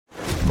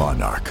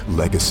Monarch,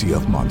 Legacy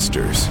of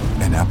Monsters,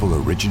 an Apple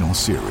original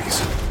series.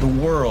 The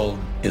world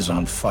is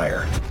on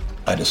fire.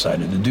 I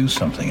decided to do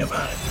something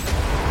about it.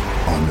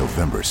 On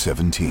November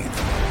 17th.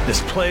 This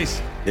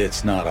place,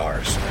 it's not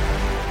ours.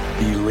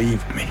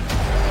 Believe me.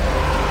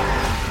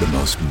 The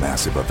most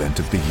massive event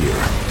of the year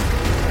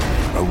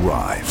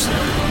arrives.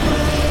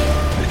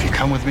 If you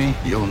come with me,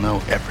 you'll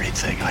know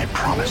everything, I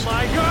promise. Oh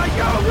my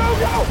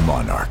God, go!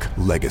 Monarch,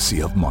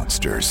 Legacy of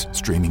Monsters.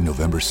 Streaming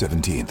November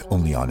 17th,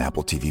 only on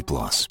Apple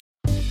TV+.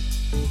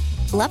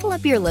 Level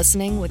up your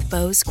listening with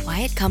Bose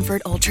Quiet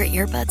Comfort Ultra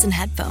earbuds and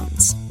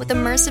headphones. With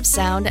immersive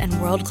sound and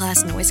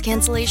world-class noise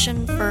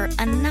cancellation for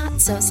a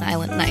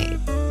not-so-silent night.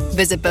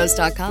 Visit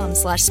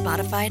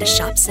Bose.com/Spotify to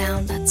shop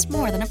sound that's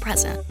more than a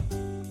present.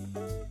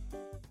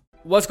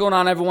 What's going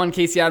on, everyone?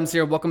 Casey Adams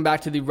here. Welcome back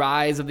to the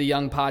Rise of the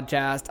Young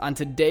podcast. On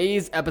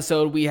today's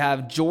episode, we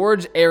have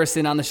George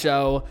Arison on the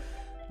show.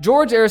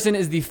 George Arison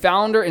is the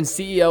founder and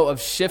CEO of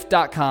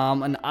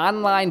Shift.com, an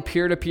online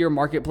peer-to-peer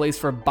marketplace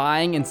for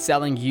buying and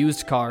selling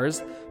used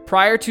cars.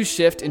 Prior to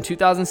Shift in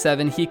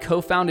 2007, he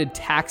co-founded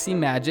Taxi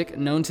Magic,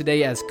 known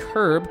today as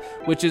Curb,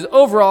 which is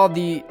overall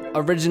the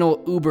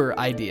original Uber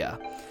idea.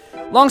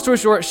 Long story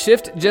short,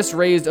 Shift just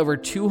raised over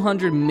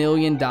 $200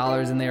 million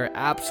and they are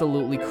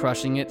absolutely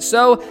crushing it.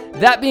 So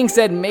that being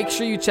said, make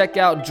sure you check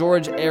out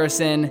George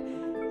Arison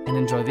and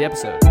enjoy the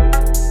episode.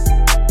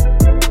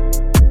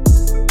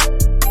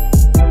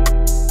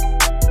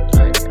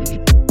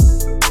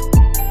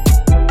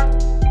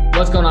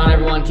 What's going on,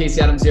 everyone? Casey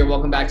Adams here.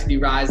 Welcome back to the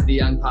Rise of the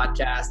Young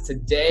podcast.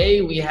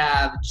 Today, we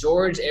have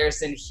George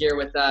Arison here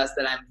with us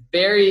that I'm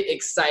very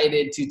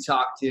excited to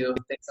talk to.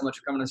 Thanks so much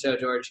for coming on the show,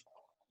 George.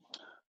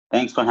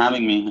 Thanks for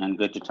having me, and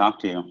good to talk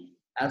to you.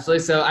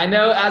 Absolutely. So I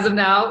know as of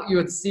now,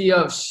 you're the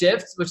CEO of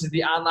Shift, which is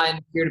the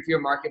online peer-to-peer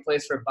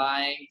marketplace for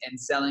buying and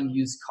selling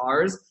used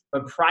cars.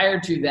 But prior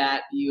to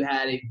that, you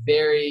had a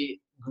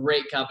very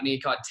great company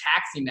called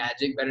Taxi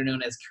Magic, better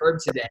known as Curb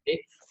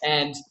today.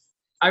 And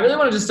I really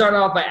wanted to start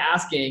off by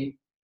asking,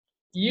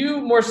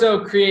 you more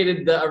so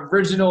created the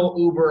original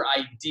Uber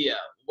idea.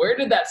 Where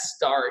did that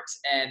start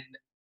and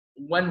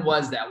when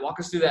was that? Walk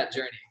us through that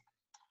journey.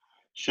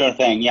 Sure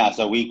thing. Yeah,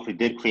 so we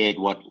did create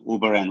what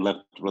Uber and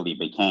Lyft really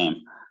became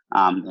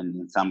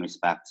in some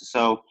respects.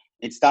 So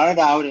it started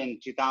out in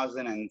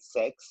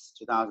 2006,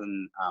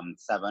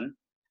 2007,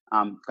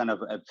 kind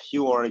of a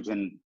few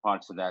origin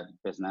parts of that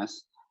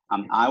business.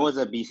 I was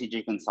a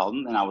BCG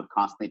consultant and I would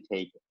constantly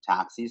take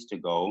taxis to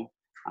go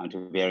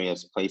to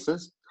various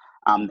places.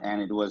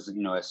 And it was,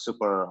 a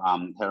super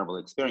terrible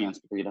experience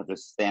because you'd have to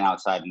stand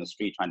outside in the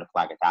street trying to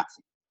flag a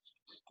taxi.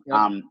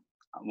 Yep.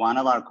 One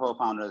of our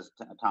co-founders,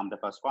 Tom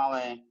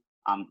DePasquale,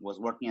 was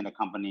working at a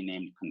company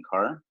named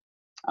Concur,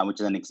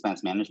 which is an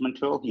expense management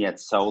tool. He had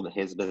sold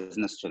his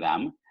business to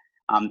them.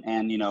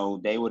 And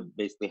they would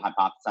basically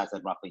hypothesize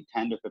that roughly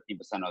 10 to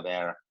 15% of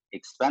their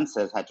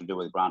expenses had to do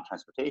with ground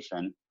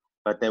transportation,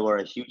 but they were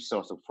a huge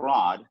source of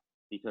fraud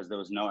because there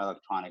was no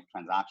electronic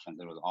transactions.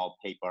 It was all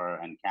paper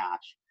and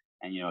cash.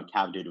 And, a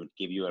cab dude would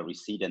give you a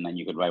receipt and then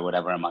you could write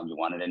whatever amount you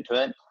wanted into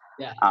it.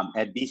 Yeah.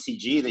 At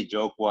BCG, the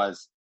joke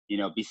was,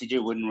 BCG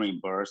wouldn't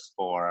reimburse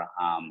for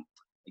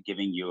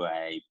giving you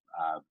a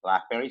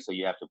BlackBerry, so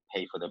you have to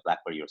pay for the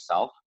BlackBerry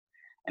yourself.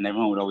 And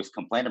everyone would always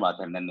complain about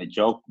that. And then the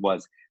joke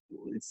was,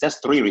 it's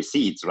just 3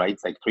 receipts, right?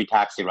 It's like 3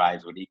 taxi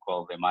rides would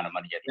equal the amount of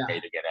money you had to pay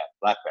to get a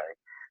BlackBerry.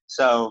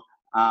 So,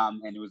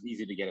 and it was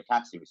easy to get a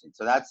taxi receipt.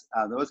 So that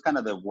was kind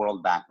of the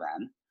world back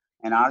then.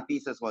 And our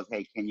thesis was,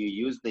 hey, can you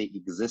use the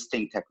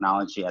existing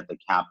technology at the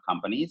cab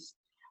companies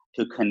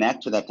to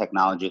connect to that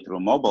technology through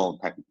mobile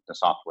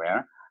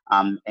software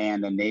and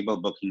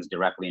enable bookings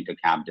directly into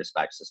cab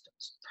dispatch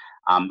systems?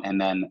 And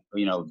then,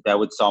 that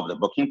would solve the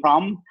booking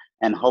problem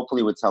and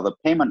hopefully would solve the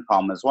payment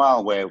problem as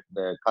well, where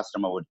the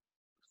customer would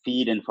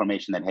feed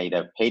information that, hey,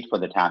 they've paid for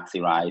the taxi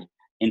ride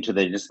into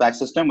the dispatch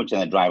system, which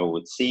then the driver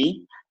would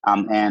see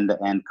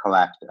and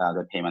collect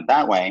the payment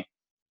that way.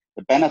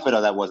 The benefit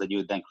of that was that you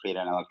would then create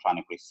an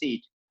electronic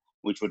receipt,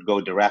 which would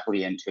go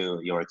directly into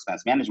your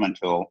expense management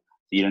tool.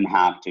 So you didn't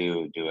have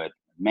to do it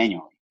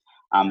manually.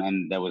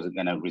 And that was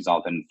going to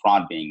result in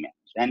fraud being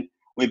managed. And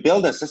we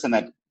built a system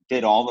that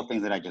did all the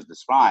things that I just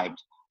described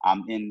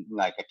in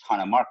like a ton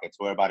of markets.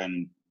 We're about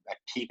in at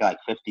peak like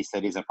 50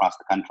 cities across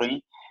the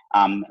country.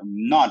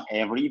 Not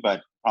every,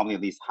 but probably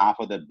at least half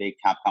of the big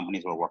cab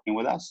companies were working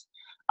with us.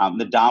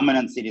 The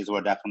dominant cities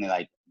were definitely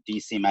like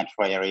DC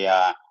metro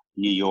area,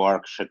 New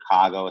York,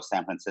 Chicago,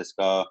 San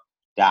Francisco,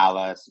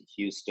 Dallas,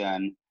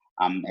 Houston.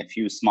 A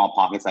few small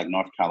pockets like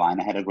North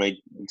Carolina had a great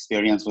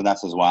experience with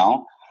us as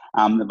well.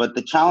 But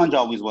the challenge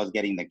always was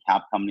getting the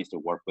cab companies to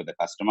work with the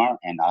customer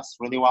and us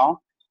really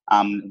well.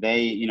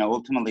 They,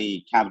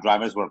 ultimately cab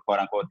drivers were quote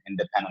unquote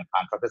independent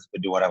contractors,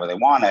 could do whatever they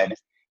wanted,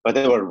 but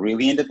they were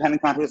really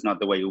independent contractors,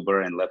 not the way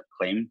Uber and Lyft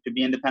claim to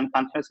be independent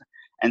contractors.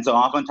 And so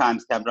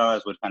oftentimes cab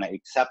drivers would kind of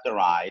accept a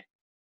ride,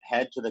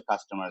 head to the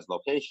customer's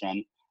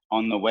location.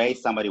 On the way,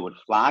 somebody would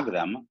flag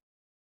them,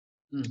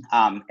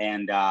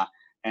 and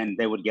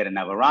they would get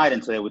another ride.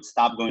 And so they would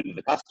stop going to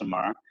the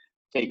customer,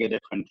 take a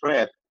different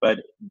trip, but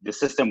the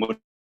system would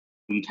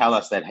wouldn't tell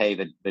us that, hey,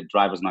 the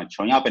driver's not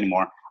showing up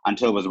anymore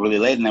until it was really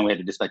late, and then we had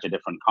to dispatch a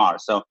different car.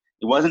 So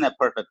it wasn't a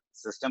perfect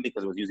system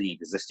because it was using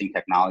existing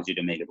technology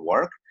to make it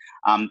work.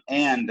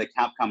 And the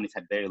cab companies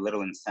had very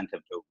little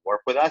incentive to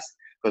work with us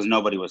because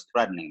nobody was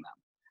threatening them.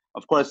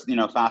 Of course,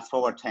 fast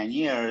forward 10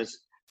 years,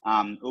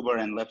 Uber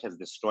and Lyft has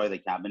destroyed the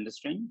cab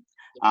industry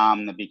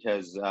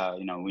because,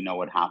 we know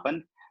what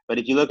happened. But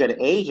if you look at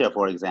Asia,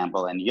 for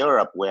example, and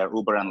Europe, where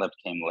Uber and Lyft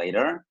came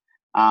later,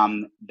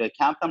 the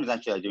cab companies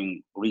actually are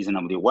doing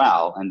reasonably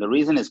well. And the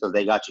reason is because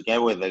they got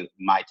together with the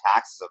My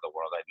Taxis of the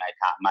world, like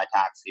My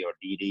Taxi or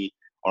Didi,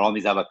 or all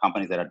these other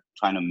companies that are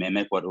trying to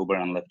mimic what Uber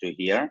and Lyft do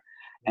here.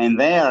 And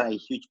there, a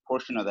huge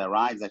portion of their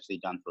rides actually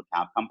done through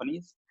cab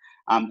companies.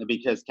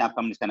 Because cab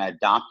companies kind of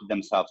adopted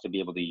themselves to be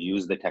able to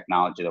use the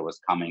technology that was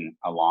coming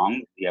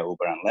along via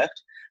Uber and Lyft.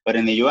 But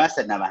in the US,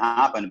 that never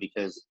happened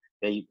because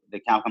the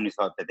cab companies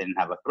thought that they didn't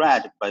have a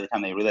threat. By the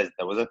time they realized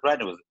there was a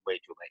threat, it was way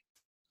too late.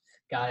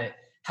 Got it.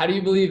 How do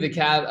you believe the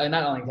cab,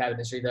 not only cab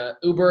industry, the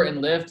Uber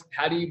and Lyft,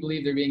 how do you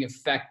believe they're being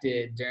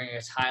affected during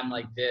a time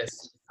like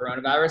this,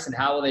 coronavirus, and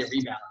how will they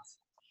rebalance?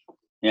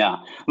 Yeah,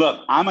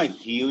 look, I'm a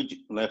huge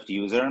Lyft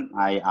user.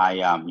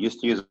 I used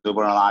to use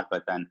Uber a lot,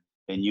 but then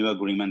the new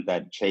agreement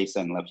that Chase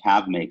and Lyft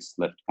have makes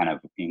Lyft kind of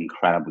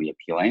incredibly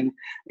appealing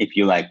if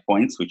you like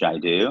points, which I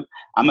do.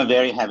 I'm a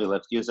very heavy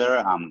Lyft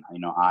user.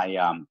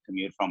 I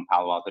commute from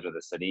Palo Alto to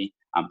the city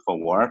for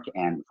work,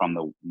 and from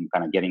the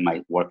kind of getting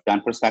my work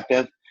done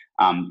perspective,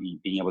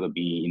 being able to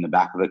be in the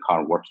back of the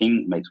car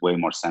working makes way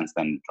more sense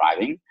than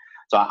driving.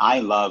 So I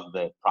love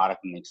the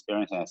product and the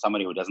experience. And as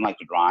somebody who doesn't like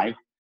to drive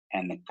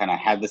and kind of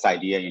had this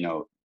idea,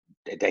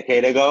 a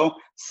decade ago,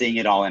 seeing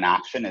it all in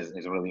action is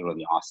really,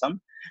 really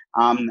awesome.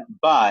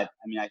 But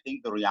I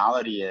think the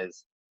reality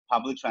is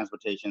public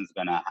transportation is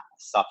going to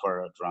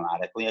suffer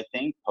dramatically, I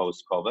think,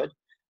 post-COVID.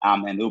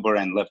 And Uber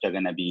and Lyft are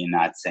going to be in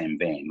that same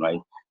vein, right?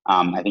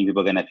 I think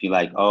people are going to feel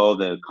like, oh,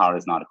 the car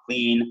is not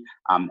clean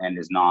and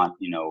is not,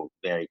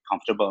 very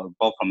comfortable,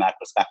 both from that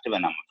perspective,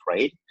 and I'm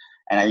afraid.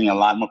 And I think a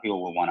lot more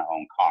people will want to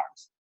own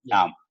cars.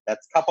 Yeah.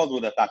 That's coupled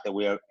with the fact that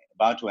we're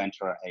about to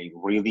enter a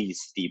really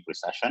steep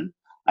recession.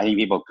 I think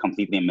people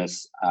completely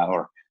miss,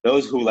 or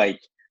those who think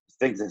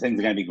things are going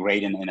to be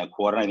great in a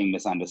quarter, I think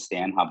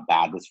misunderstand how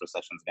bad this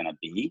recession is going to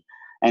be.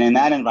 And in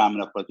that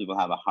environment, of course, people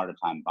have a harder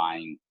time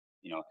buying,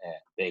 a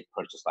big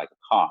purchase like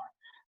a car.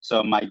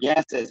 So my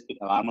guess is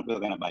a lot more people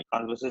are going to buy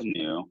cars versus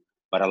new,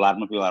 but a lot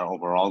more people are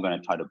overall going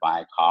to try to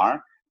buy a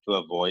car to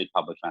avoid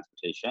public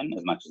transportation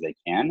as much as they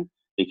can,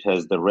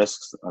 because the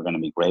risks are going to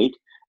be great.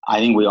 I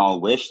think we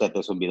all wish that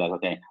this would be like,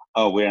 okay,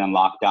 oh, we're in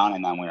lockdown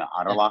and then we're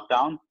out of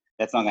lockdown.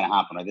 That's not going to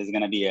happen, right? This is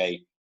going to be a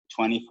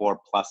 24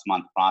 plus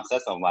month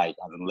process of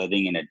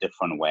living in a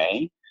different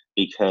way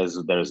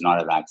because there's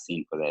not a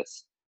vaccine for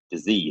this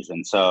disease.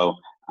 And so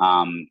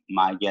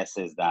my guess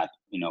is that,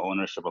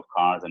 ownership of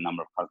cars and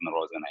number of cars on the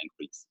road is going to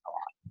increase a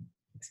lot.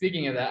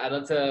 Speaking of that, I'd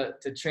love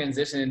to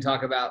transition and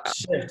talk about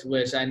Shift,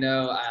 which I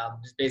know,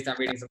 just based on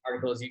reading some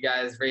articles, you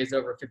guys raised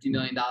over $50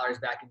 million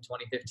back in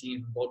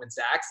 2015 from Goldman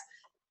Sachs.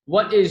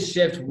 What is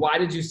Shift? Why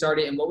did you start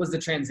it? And what was the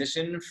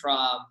transition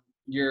from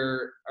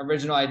your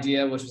original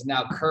idea, which was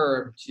now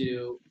Curb,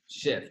 to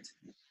Shift?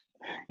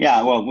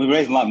 Yeah, well, we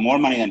raised a lot more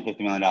money than $50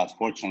 million.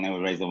 Fortunately,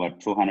 we raised over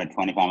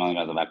 $225 million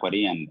of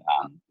equity and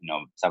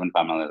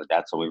 $75 million of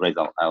debt. So we raised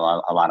a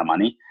lot of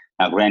money.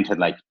 Now, granted,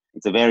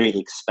 it's a very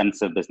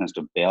expensive business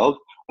to build.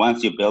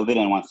 Once you build it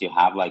and once you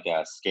have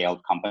a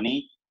scaled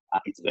company,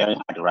 it's very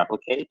hard to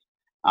replicate.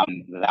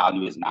 The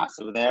value is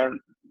massive there,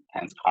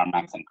 hence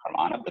CarMax and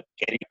Carvana, but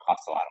getting it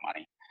costs a lot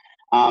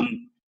of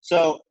money.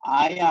 So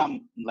I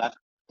left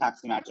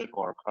Taxi Magic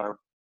or Curb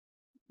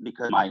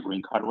because my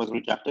green card was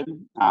rejected.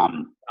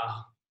 And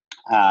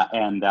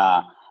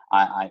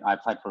I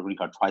applied for a green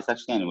card twice,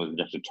 actually, and it was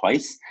rejected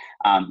twice.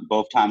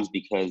 Both times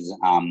because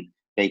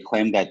they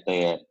claimed that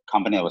the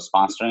company that was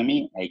sponsoring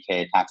me,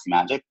 aka Taxi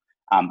Magic,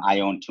 I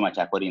owned too much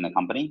equity in the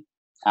company.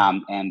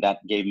 And that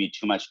gave me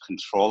too much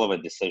control over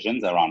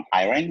decisions around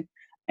hiring.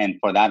 And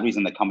for that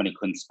reason, the company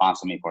couldn't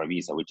sponsor me for a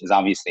visa, which is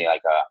obviously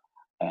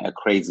a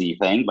crazy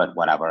thing, but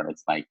whatever.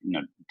 It's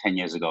 10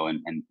 years ago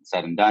and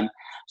said and done.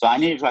 So I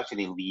needed to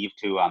actually leave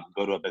to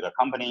go to a bigger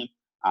company.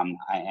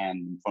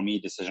 And for me,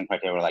 decision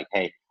criteria were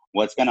hey,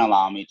 what's going to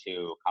allow me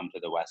to come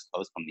to the West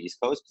Coast from the East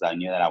Coast? Because I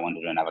knew that I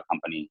wanted to have a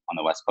company on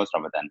the West Coast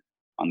rather than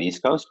on the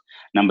East Coast.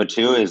 Number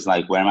two is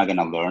where am I going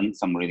to learn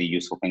some really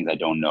useful things I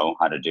don't know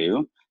how to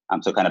do?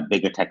 So kind of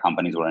bigger tech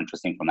companies were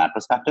interesting from that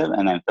perspective.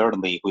 And then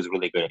thirdly, who's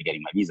really good at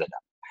getting my visa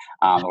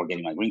done or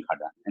getting my green card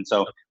done. And so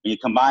when you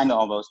combine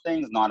all those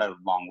things, not a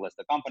long list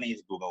of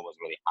companies, Google was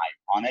really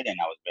high on it. And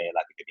I was very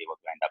lucky to be able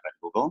to end up at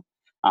Google.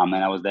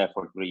 And I was there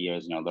for 3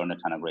 years, learned a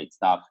ton of great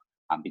stuff.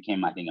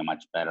 Became, I think, a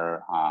much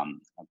better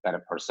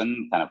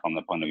person, kind of from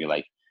the point of view,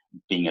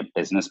 being a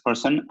business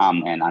person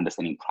and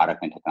understanding product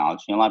and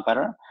technology a lot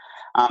better.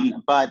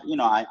 But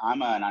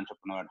I'm an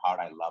entrepreneur at heart.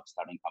 I love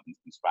starting companies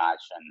from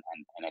scratch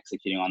and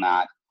executing on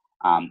that.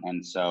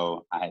 And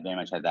so I very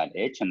much had that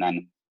itch. And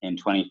then in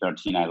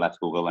 2013, I left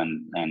Google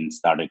and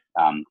started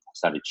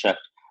Shift,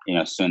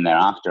 soon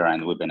thereafter,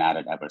 and we've been at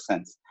it ever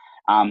since.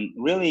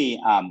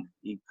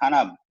 It kind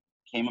of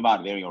came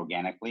about very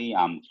organically.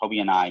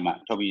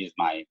 Toby is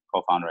my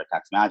co-founder at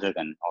TaxMagic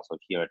and also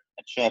here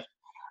at Shift.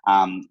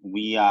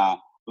 We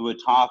would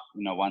talk,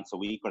 once a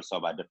week or so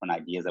about different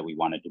ideas that we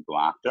wanted to go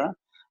after.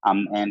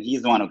 And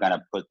he's the one who kind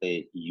of put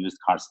the used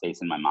car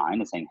space in my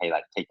mind and saying, hey,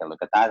 like, take a look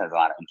at that. There's a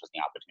lot of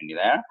interesting opportunity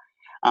there.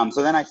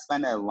 So then I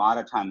spent a lot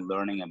of time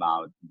learning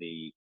about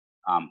the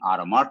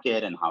auto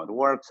market and how it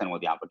works and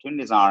what the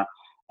opportunities are.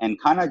 And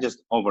kind of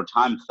just over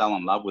time fell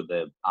in love with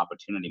the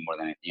opportunity more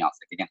than anything else.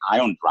 Like, again, I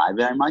don't drive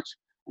very much.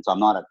 And so I'm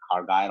not a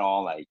car guy at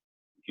all. Like,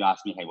 if you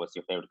ask me, hey, what's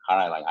your favorite car?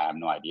 I have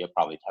no idea,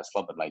 probably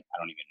Tesla, but like, I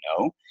don't even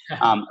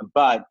know.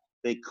 But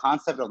the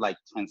concept of like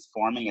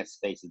transforming a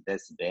space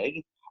this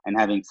big and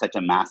having such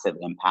a massive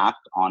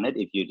impact on it,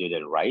 if you did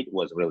it right,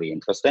 was really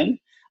interesting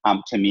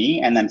to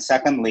me. And then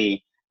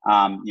secondly,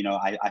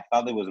 I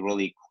felt it was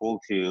really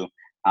cool to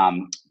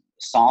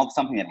solve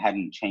something that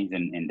hadn't changed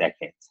in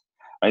decades,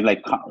 right?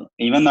 Like,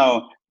 even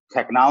though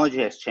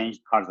technology has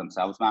changed cars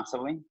themselves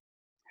massively,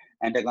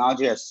 and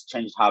technology has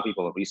changed how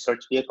people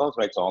research vehicles,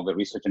 right? So all the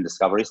research and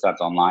discovery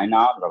starts online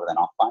now rather than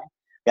offline.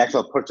 The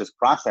actual purchase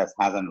process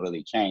hasn't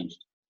really changed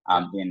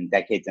in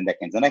decades and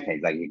decades and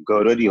decades. Like, you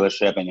go to a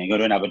dealership and you go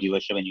to another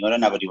dealership and you go to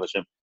another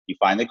dealership, you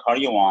find the car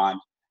you want,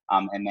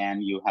 and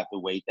then you have to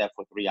wait there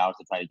for 3 hours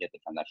to try to get the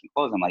transaction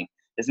closed. I'm like,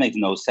 this makes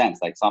no sense.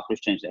 Like,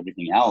 software's changed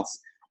everything else.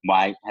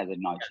 Why has it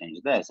not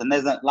changed this? And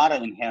there's a lot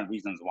of inherent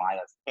reasons why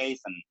that's the case.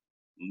 And,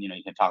 you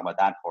can talk about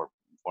that for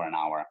an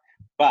hour.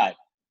 But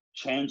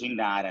changing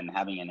that and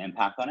having an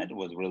impact on it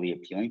was really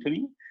appealing to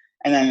me.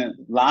 And then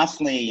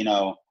lastly,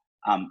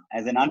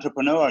 as an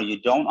entrepreneur,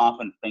 you don't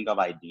often think of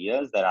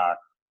ideas that are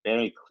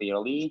very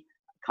clearly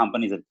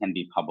companies that can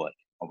be public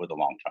over the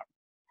long term,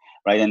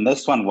 right? And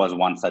this one was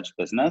one such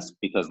business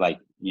because, like,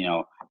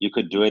 you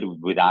could do it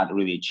without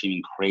really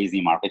achieving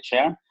crazy market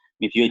share.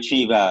 If you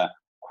achieve a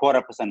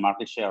 0.25%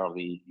 market share of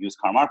the used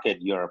car market,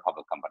 you're a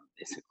public company,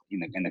 basically,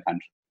 in the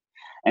country.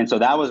 And so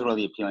that was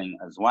really appealing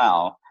as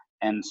well.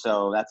 And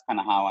so that's kind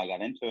of how I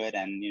got into it.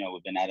 And,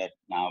 we've been at it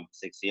now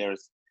 6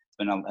 years. It's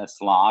been a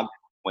slog,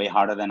 way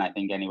harder than I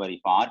think anybody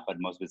thought, but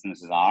most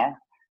businesses are.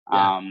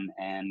 Yeah.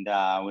 And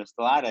we're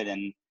still at it.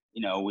 And,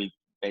 we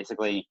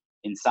basically,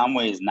 in some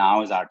ways,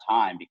 now is our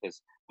time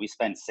because we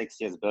spent 6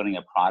 years building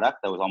a product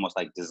that was almost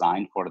like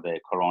designed for the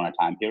Corona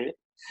time period.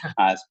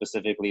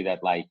 Specifically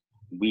that, like,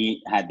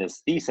 we had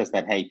this thesis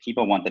that, hey,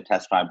 people want the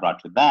test drive brought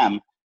to them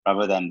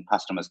rather than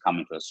customers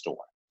coming to a store.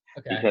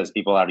 Okay. Because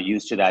people are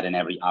used to that in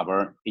every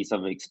other piece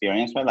of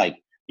experience, right? Like,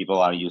 people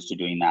are used to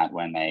doing that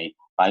when they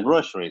buy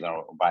groceries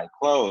or buy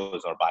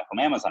clothes or buy from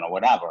Amazon or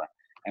whatever.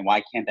 And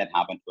why can't that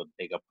happen to a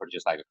bigger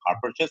purchase like a car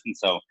purchase? And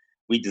so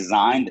we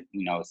designed,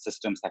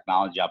 systems,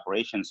 technology,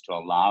 operations to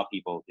allow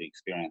people to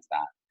experience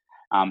that.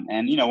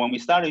 And, when we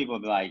started, people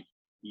would be like,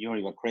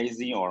 you're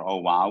crazy, or, oh,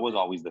 wow, was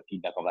always the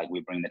feedback of like,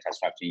 we bring the test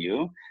drive to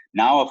you.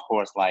 Now, of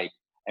course, like,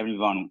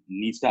 everyone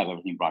needs to have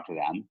everything brought to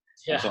them.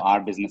 Yeah. So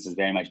our business is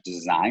very much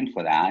designed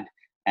for that.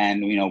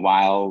 And,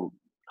 while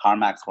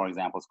CarMax, for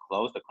example, is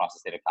closed across the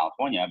state of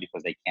California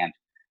because they can't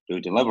do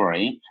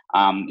delivery,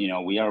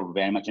 we are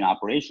very much in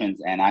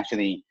operations, and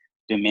actually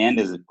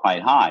demand is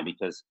quite high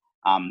because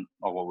of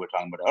what we were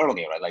talking about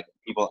earlier, right? Like,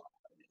 people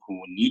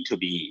who need to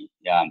be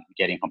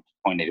getting from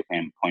point A to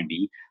point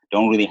B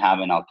don't really have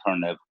an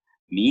alternative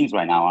means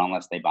right now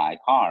unless they buy a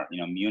car.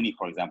 Muni,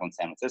 for example, in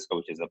San Francisco,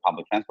 which is a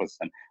public transport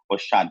system,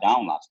 was shut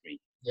down last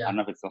week. Yeah. I don't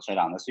know if it's still shut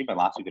down this week, but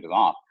last week it was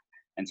off.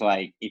 And so,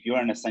 like, if you're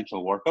an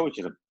essential worker, which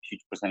is a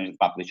huge percentage of the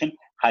population,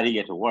 how do you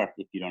get to work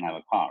if you don't have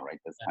a car, right?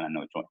 There's kind of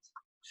no choice.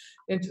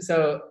 And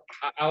so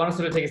I want to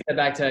sort of take a step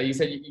back to, you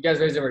said you guys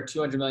raised over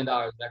 $200 million.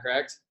 Is that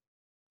correct?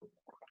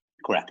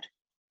 Correct.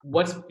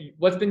 What's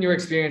been your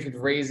experience with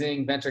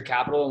raising venture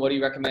capital, and what do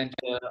you recommend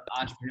to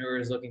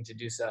entrepreneurs looking to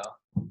do so?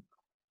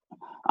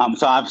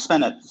 So I've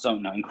spent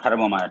an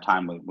incredible amount of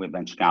time with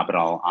venture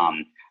capital,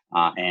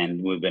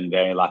 and we've been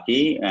very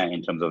lucky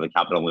in terms of the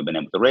capital we've been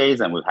able to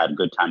raise, and we've had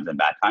good times and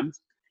bad times.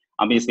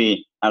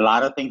 Obviously, a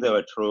lot of things that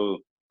were true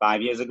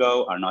 5 years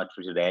ago are not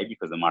true today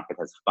because the market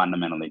has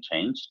fundamentally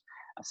changed.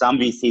 Some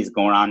VCs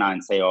go around now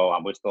and say, oh,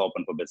 we're still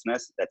open for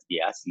business. That's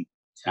BS.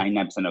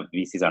 99% of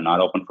VCs are not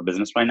open for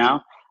business right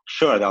now.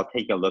 Sure, they'll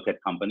take a look at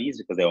companies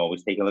because they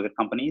always take a look at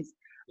companies,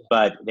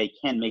 but they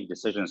can't make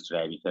decisions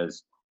today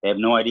because they have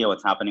no idea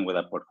what's happening with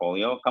a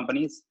portfolio of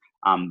companies.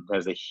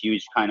 There's a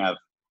huge kind of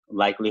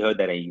likelihood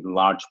that a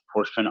large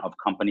portion of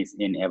companies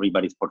in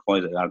everybody's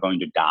portfolios are going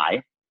to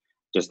die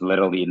just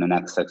literally in the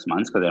next 6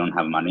 months because they don't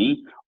have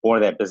money or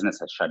their business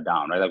has shut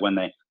down, right? Like, when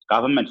the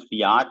government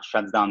fiat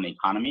shuts down the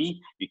economy,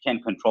 you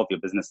can't control if your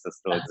business is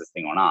still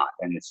existing or not.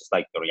 And it's just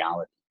like the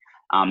reality.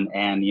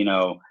 And,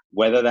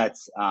 whether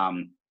that's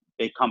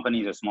big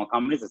companies or small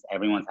companies,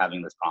 everyone's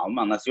having this problem.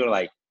 Unless you're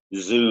like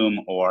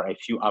Zoom or a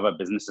few other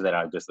businesses that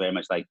are just very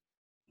much like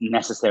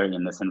necessary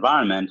in this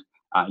environment,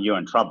 you're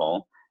in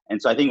trouble.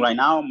 And so I think right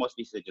now, most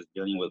VCs are just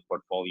dealing with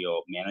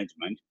portfolio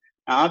management.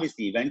 Now,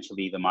 obviously,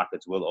 eventually the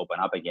markets will open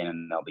up again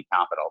and there'll be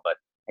capital. But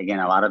again,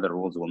 a lot of the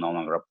rules will no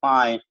longer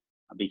apply.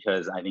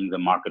 because I think the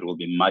market will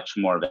be much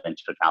more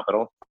venture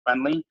capital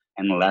friendly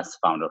and less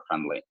founder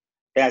friendly.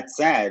 That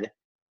said,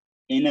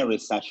 in a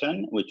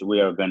recession, which we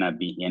are going to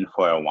be in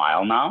for a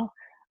while now,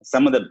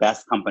 some of the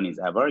best companies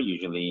ever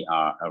usually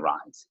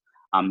arise.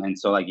 And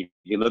so like if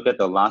you look at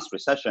the last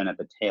recession, at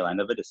the tail end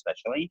of it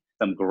especially,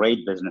 some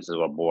great businesses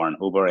were born,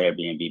 Uber,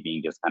 Airbnb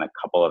being just kind of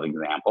a couple of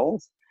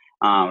examples.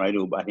 Right,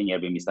 I think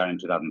Airbnb started in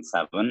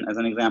 2007 as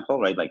an example,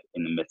 right, like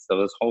in the midst of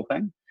this whole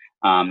thing.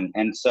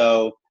 And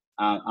so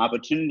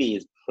opportunity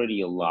is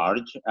pretty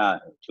large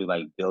to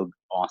like build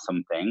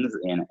awesome things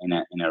in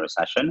a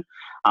recession,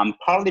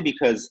 partly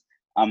because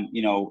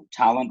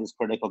talent is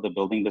critical to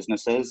building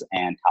businesses,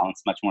 and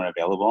talent's much more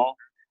available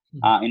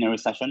in a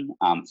recession.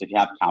 So if you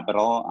have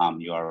capital,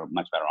 you are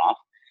much better off.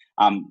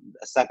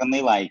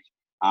 Secondly,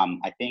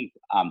 I think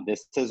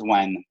this is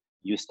when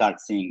you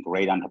start seeing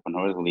great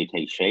entrepreneurs really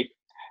take shape.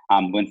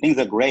 When things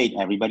are great,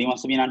 everybody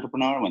wants to be an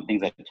entrepreneur. When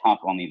things are tough,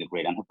 only the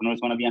great entrepreneurs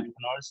want to be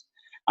entrepreneurs.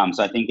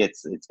 So I think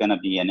it's going to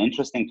be an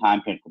interesting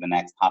time period for the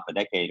next half a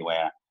decade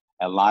where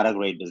a lot of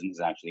great businesses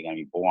are actually going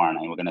to be born,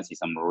 and we're going to see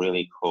some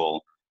really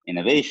cool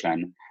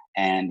innovation.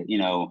 And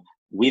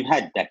we've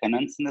had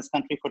decadence in this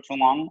country for too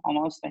long,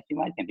 almost, I feel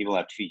like, and people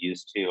are too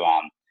used to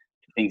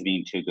things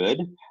being too good.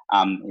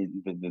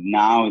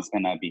 Now it's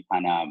going to be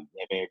kind of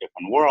a very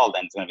different world,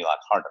 and it's going to be a lot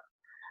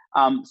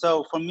harder.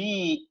 So for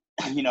me,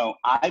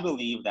 I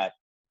believe that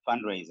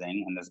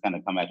fundraising, and this is going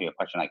to come back to your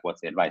question, like,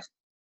 what's the advice?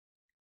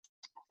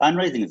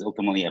 Fundraising is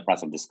ultimately a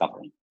process of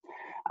discovery.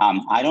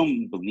 I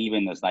don't believe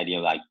in this idea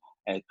of like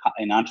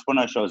an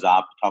entrepreneur shows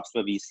up, talks to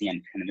a VC,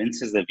 and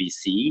convinces the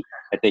VC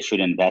that they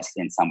should invest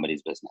in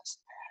somebody's business.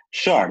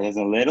 Sure, there's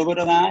a little bit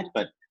of that,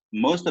 but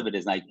most of it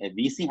is like a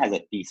VC has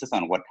a thesis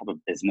on what type of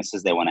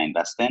businesses they want to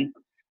invest in,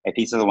 a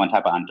thesis on what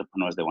type of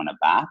entrepreneurs they want to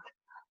back.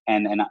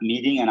 And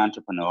meeting an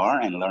entrepreneur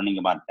and learning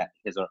about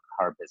his or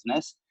her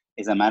business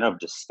is a matter of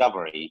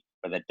discovery.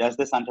 Whether does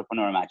this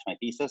entrepreneur match my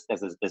thesis?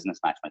 Does this business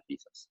match my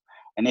thesis?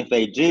 And if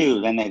they do,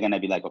 then they're going to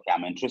be like, okay,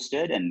 I'm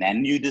interested. And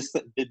then you just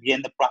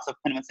begin the process of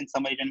convincing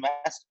somebody to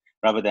invest,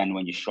 rather than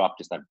when you show up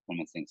to start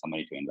convincing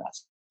somebody to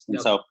invest. And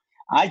so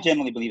I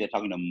generally believe that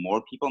talking to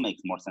more people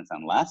makes more sense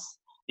than less,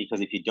 because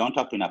if you don't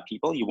talk to enough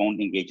people, you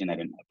won't engage in a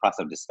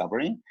process of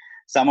discovery.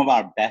 Some of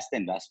our best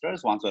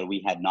investors, ones where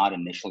we had not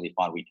initially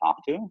thought we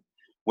talked to,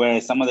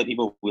 whereas some of the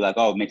people we like,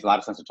 oh, it makes a lot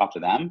of sense to talk to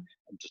them,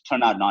 just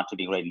turn out not to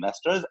be great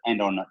investors,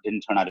 and or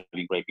didn't turn out to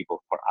be great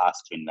people for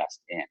us to invest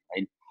in,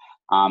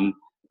 right?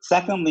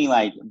 Secondly,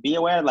 like, be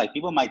aware, like,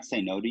 people might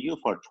say no to you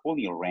for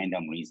totally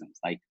random reasons.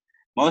 Like,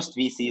 most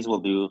VCs will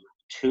do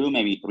 2,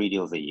 maybe 3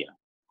 deals a year,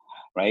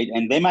 right?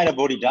 And they might have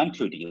already done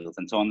 2 deals.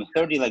 And so on the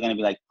third deal, they're going to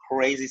be like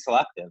crazy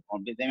selective, or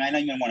they might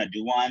not even want to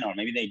do one, or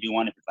maybe they do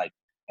one if it's like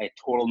a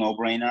total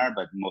no-brainer,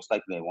 but most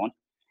likely they won't.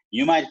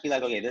 You might feel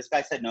like, okay, this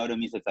guy said no to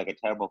me, so it's like a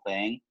terrible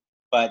thing,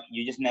 but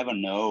you just never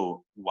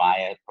know why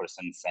a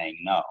person's saying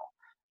no.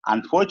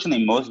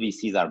 Unfortunately, most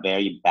VCs are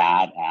very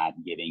bad at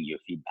giving you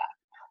feedback.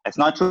 That's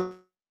not true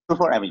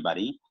for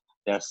everybody.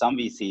 There are some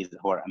VCs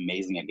who are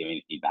amazing at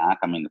giving feedback.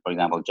 I mean, for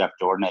example, Jeff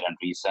Jordan at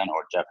Arison,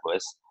 or Jeff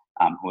Lewis,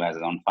 who has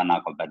his own fund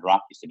now called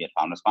Bedrock, used to be at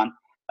Founders Fund.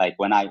 Like,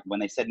 when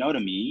they said no to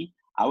me,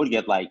 I would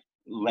get like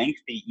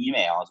lengthy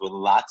emails with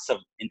lots of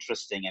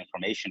interesting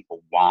information for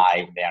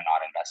why they're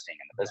not investing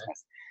in the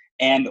business,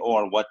 and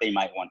or what they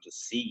might want to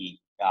see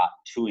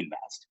to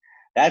invest.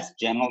 That's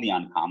generally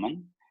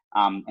uncommon.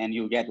 And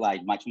you'll get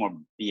like much more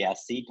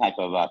BSC type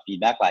of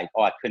feedback, like,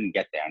 oh, I couldn't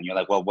get there. And you're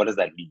like, well, what does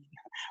that mean?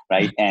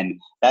 Right? And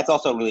that's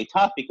also really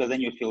tough, because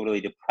then you feel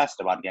really depressed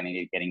about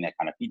getting that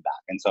kind of feedback.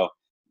 And so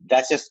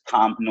that's just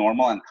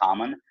normal and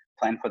common.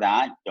 Plan for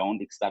that.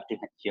 Don't expect to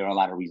hear a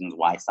lot of reasons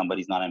why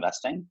somebody's not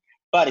investing.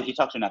 But if you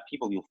talk to enough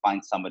people, you'll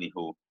find somebody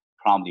who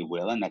probably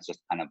will, and that's just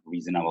kind of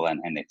reasonable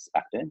and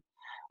expected.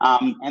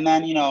 And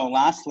then,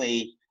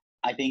 lastly,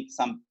 I think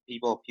some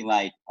people feel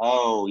like,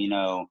 oh,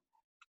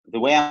 the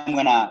way I'm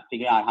going to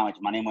figure out how much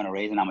money I'm going to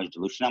raise and how much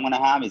dilution I'm going to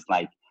have is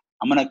like,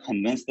 I'm going to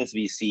convince this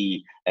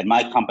VC that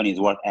my company is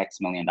worth X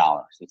million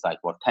dollars. It's like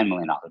worth $10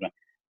 million.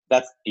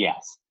 That's BS.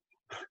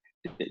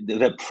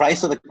 The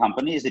price of the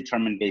company is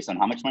determined based on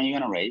how much money you're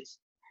going to raise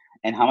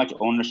and how much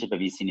ownership a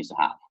VC needs to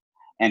have.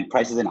 And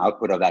price is an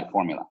output of that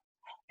formula.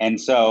 And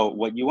so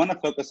what you want to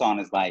focus on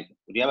is like,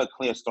 if you have a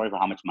clear story for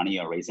how much money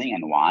you're raising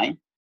and why,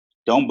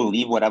 don't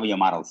believe whatever your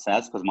model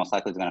says, because most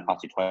likely it's going to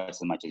cost you twice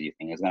as much as you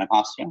think it's going to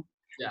cost you.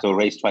 Yeah. So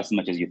raise twice as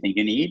much as you think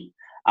you need,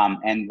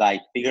 and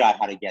like figure out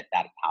how to get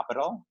that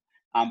capital.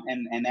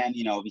 And then,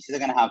 VCs are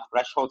going to have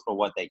thresholds for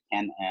what they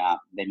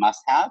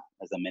must have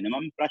as a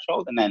minimum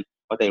threshold, and then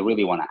what they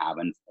really want to have.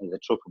 And the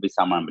truth will be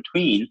somewhere in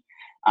between.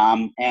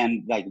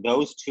 And like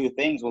those two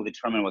things will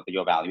determine what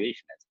your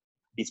valuation is.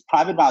 These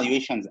private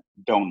valuations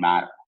don't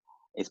matter,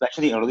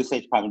 especially early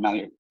stage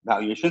private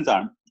valuations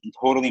are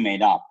totally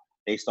made up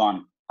based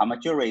on how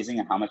much you're raising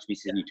and how much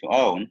VCs need to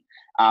own.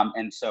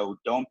 And so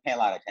don't pay a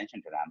lot of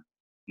attention to them.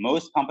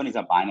 Most companies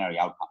are binary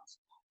outcomes.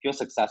 If you're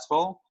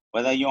successful,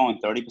 whether you own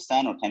 30%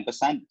 or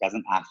 10%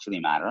 doesn't actually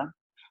matter,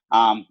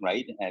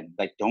 right? And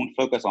like, don't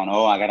focus on,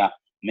 oh, I got to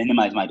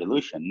minimize my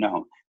dilution.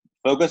 No,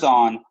 focus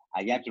on,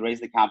 I have to raise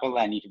the capital,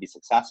 I need to be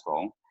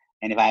successful.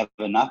 And if I have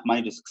enough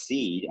money to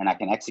succeed and I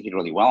can execute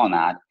really well on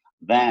that,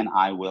 then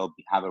I will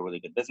have a really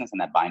good business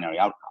and that binary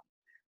outcome.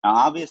 Now,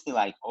 obviously,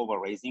 like over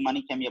raising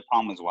money can be a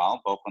problem as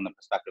well, both from the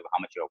perspective of how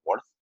much you're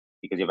worth,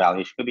 because your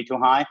valuation could be too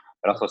high,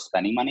 but also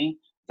spending money.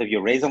 So if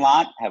you raise a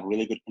lot, have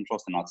really good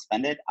controls to not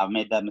spend it. I've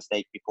made that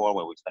mistake before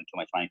where we spend too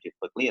much money too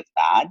quickly. It's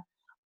bad.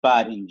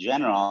 But in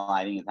general,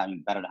 I think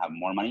it's better to have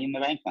more money in the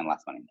bank than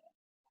less money in the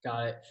bank.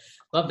 Got it.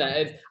 Love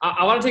that.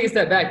 I want to take a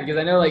step back because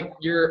I know like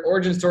your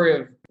origin story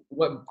of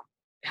what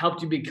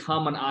helped you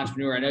become an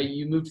entrepreneur. I know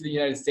you moved to the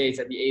United States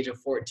at the age of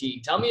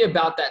 14. Tell me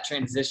about that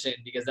transition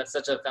because that's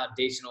such a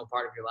foundational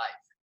part of your life.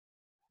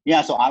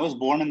 Yeah, so I was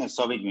born in the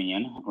Soviet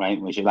Union, right?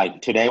 Which is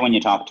like today when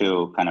you talk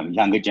to kind of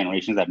younger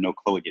generations, I have no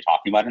clue what you're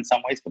talking about in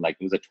some ways, but like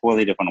it was a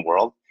totally different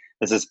world.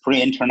 This is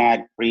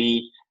pre-internet,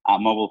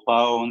 pre-mobile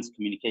phones,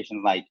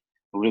 communications like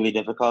really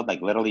difficult,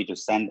 like literally to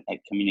send a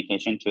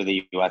communication to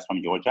the US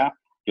from Georgia,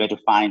 you had to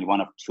find one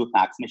of two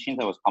fax machines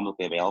that was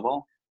publicly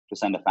available to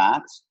send a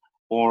fax,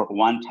 or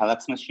one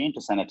telex machine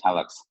to send a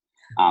telex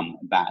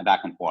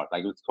back and forth.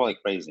 Like it was totally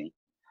crazy.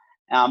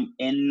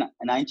 In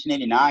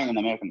 1989, an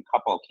American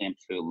couple came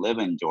to live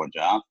in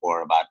Georgia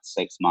for about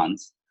 6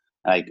 months.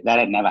 Like that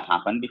had never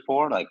happened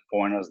before, like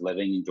foreigners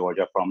living in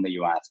Georgia from the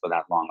US for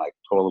that long, like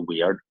totally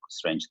weird,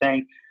 strange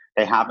thing.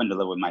 They happened to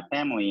live with my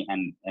family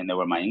and they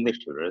were my English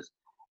tutors.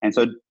 And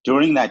so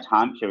during that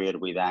time period,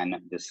 we then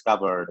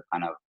discovered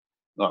kind of,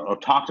 or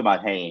talked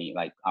about, hey,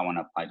 like I want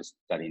to apply to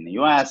study in the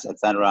US,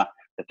 etc.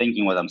 The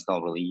thinking was I'm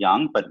still really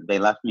young, but they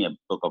left me a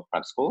book of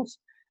prep schools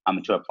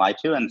to apply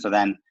to. And so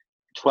then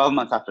 12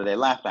 months after they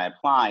left, I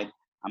applied.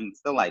 I'm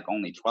still like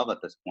only 12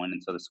 at this point.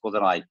 And so the schools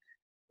are like,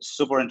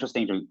 super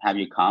interesting to have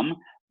you come,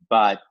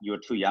 but you're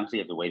too young, so you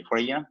have to wait for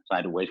a year. So I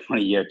had to wait for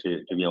a year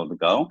to be able to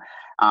go,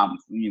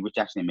 which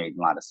actually made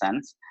a lot of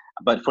sense.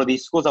 But for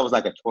these schools, I was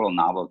like a total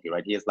novelty,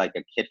 right? He is like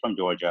a kid from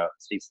Georgia,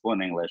 speaks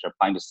fluent English,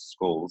 applying to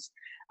schools,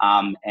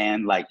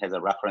 and like has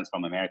a reference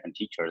from American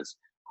teachers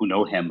who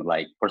know him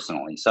like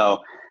personally. So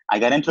I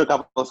got into a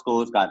couple of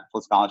schools, got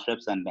full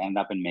scholarships, and ended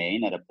up in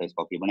Maine at a place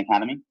called Cleveland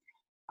Academy,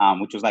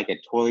 which was like a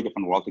totally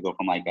different world to go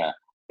from like a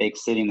big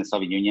city in the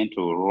Soviet Union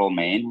to rural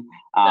Maine,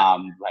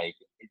 like,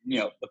 you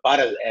know, about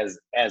as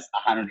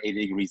 180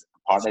 degrees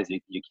apart as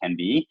you can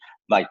be.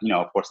 Like, you know,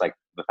 of course, like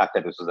the fact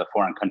that this was a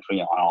foreign country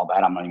and all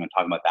that, I'm not even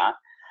talking about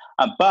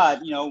that.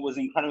 But, you know, it was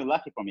incredibly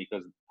lucky for me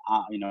because,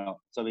 you know,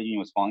 Soviet Union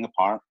was falling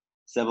apart,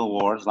 civil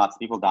wars, lots of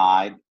people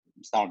died,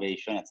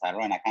 starvation,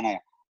 etc. And I kind of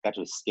got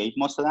to escape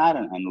most of that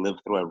and live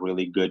through a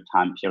really good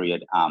time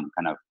period,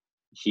 kind of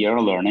here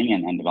learning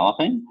and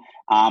developing.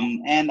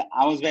 And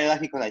I was very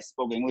lucky because I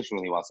spoke English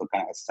really well. So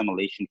kind of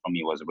assimilation for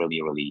me was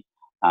really, really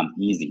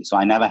easy. So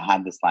I never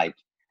had this like,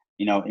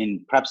 you know,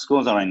 in prep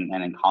schools or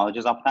in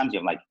colleges, oftentimes you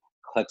have like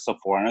cliques of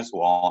foreigners who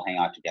all hang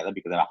out together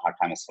because they have a hard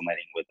time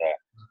assimilating with the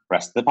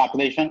rest of the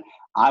population.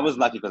 I was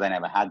lucky because I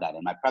never had that.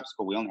 In my prep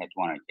school, we only had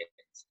 200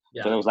 kids.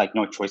 Yeah. So there was like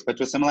no choice but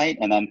to assimilate.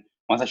 And then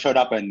once I showed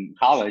up in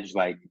college,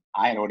 like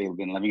I had already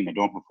been living in the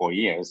dorm for 4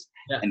 years.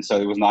 Yeah. And so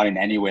it was not in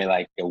any way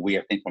like a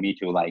weird thing for me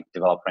to like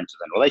develop friendships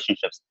and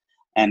relationships.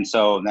 And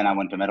so then I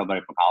went to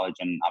Middlebury for college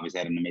and obviously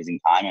had an amazing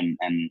time.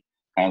 And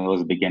it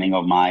was the beginning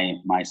of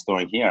my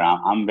story here.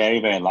 I'm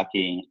very, very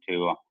lucky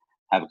to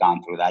have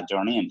gone through that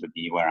journey and to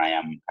be where I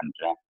am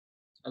today.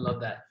 I love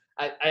that.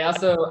 I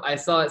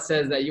saw it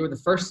says that you were the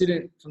first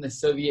student from the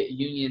Soviet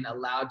Union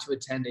allowed to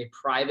attend a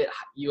private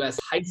U.S.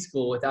 high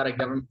school without a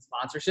government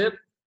sponsorship.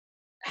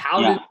 How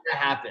did that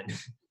happen?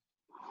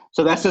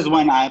 So this is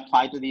when I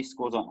applied to these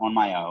schools on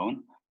my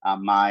own.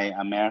 My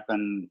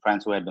American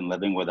friends who had been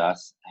living with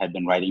us had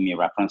been writing me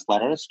reference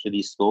letters to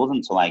these schools.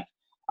 And so like,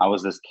 I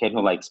was this kid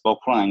who like spoke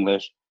fluent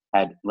English,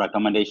 had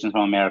recommendations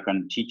from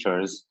American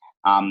teachers,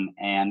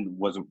 and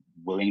was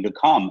willing to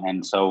come.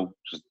 And so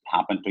just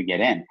happened to get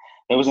in.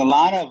 There was a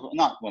lot of,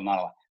 not a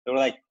lot, there were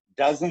like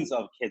dozens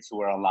of kids who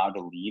were allowed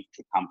to leave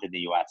to come to the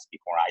US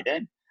before I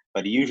did.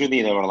 But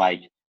usually there were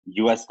like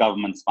US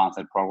government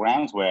sponsored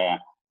programs where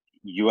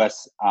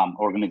US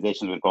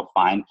organizations would go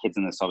find kids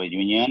in the Soviet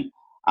Union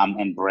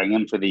and bring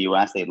them to the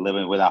US. They'd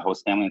live with our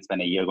host family and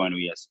spend a year going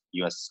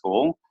to US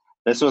school.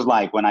 This was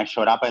like when I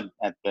showed up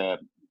at the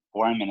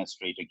foreign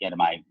ministry to get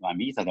my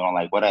visa, they were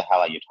like, what the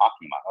hell are you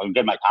talking about? Or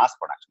get my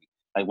passport actually.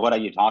 Like, what are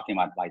you talking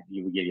about? Like,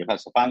 you would give your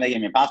passport. So finally they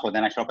gave me a passport.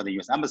 Then I show up at the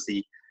US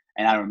embassy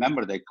and I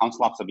remember the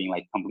consul officer being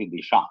like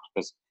completely shocked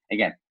because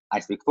again,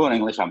 I speak fluent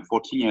English. I'm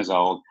 14 years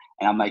old.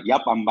 And I'm like,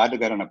 yep, I'm about to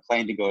get on a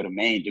plane to go to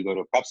Maine to go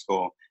to prep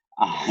school.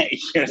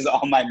 Here's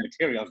all my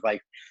materials.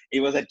 Like,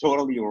 it was a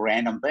totally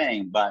random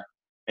thing, but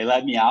they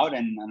let me out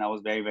and I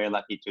was very, very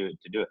lucky to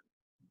do it.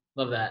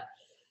 Love that.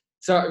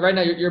 So right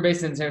now you're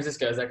based in San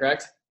Francisco, is that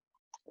correct?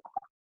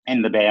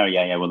 In the Bay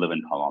Area, yeah, we live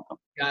in Palo Alto.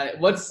 Got it.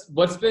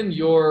 What's been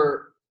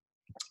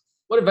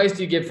what advice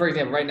do you give, for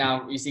example, right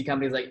now you see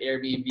companies like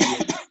Airbnb,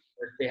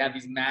 they have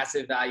these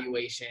massive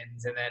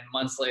valuations and then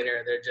months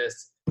later they're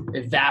just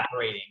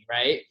evaporating,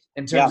 right?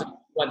 In terms of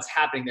what's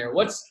happening there.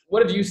 What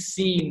have you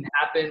seen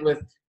happen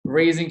with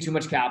raising too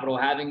much capital,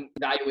 having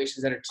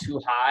valuations that are too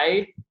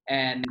high,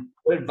 And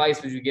what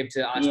advice would you give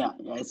to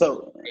entrepreneurs?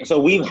 Yeah. So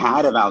we've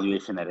had a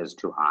valuation that is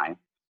too high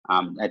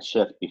at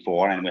Shift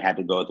before, and we had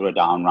to go through a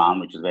down round,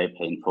 which was very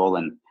painful.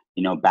 And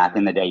back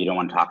in the day, you don't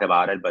want to talk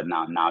about it, but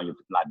now you've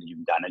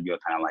done it. You're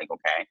kind of like,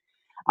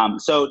 okay.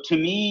 So to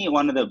me,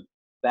 one of the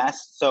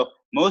best. So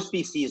most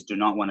VCs do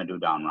not want to do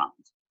down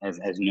rounds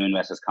as new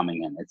investors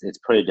coming in. It's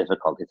pretty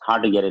difficult. It's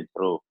hard to get it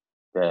through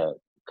the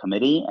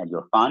committee at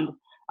your fund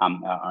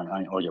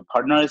or your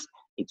partners.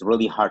 It's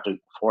really hard to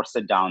force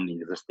it down the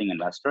existing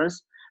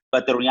investors.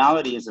 But the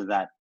reality is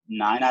that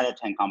 9 out of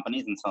 10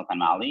 companies in Silicon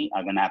Valley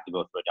are going to have to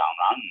go through a down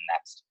round in the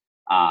next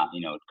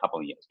couple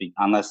of years.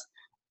 Unless,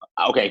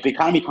 if the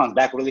economy comes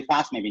back really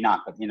fast, maybe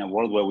not. But in a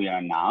world where we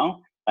are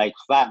now, like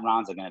flat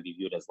rounds are going to be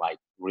viewed as like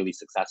really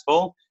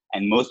successful,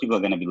 and most people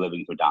are going to be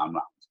living through down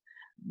rounds.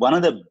 One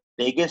of the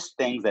biggest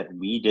things that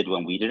we did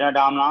when we did our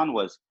down round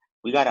was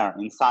we got our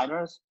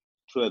insiders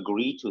to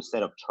agree to a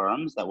set of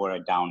terms that were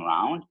a down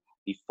round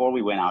before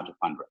we went out to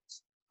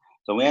fundraise.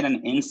 So we had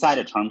an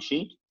insider term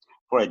sheet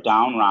for a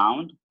down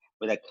round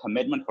with a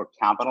commitment for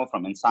capital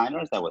from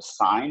insiders that was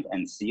signed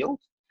and sealed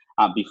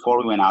before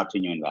we went out to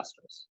new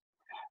investors.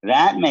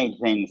 That made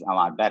things a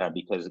lot better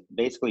because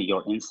basically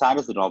your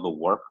insiders did all the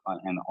work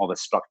and all the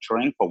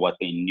structuring for what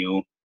they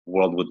knew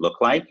world would look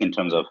like in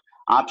terms of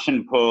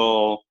option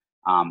pool,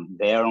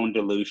 their own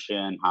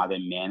dilution, how they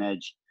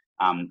manage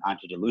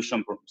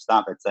anti-dilution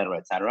stuff, et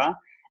cetera.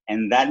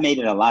 And that made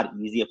it a lot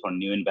easier for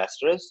new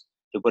investors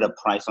to put a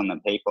price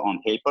on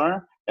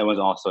paper that was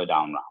also a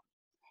down round.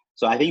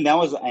 So I think that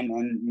was, and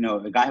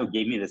the guy who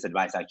gave me this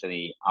advice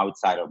actually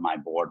outside of my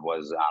board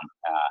was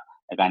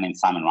a guy named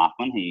Simon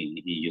Rothman.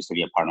 He used to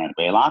be a partner at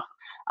Greylock.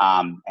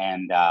 I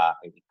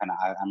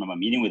remember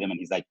meeting with him and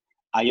he's like,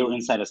 are your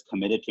insiders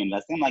committed to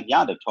investing? I'm like,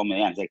 yeah, they've told me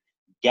that. He's like,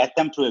 get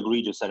them to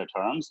agree to a set of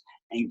terms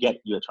and get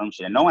you a term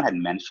sheet. And no one had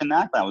mentioned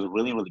that, but I was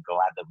really, really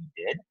glad that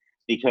we did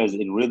because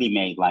it really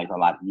made life a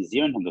lot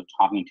easier in terms of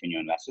talking to new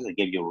investors. It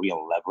gave you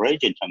real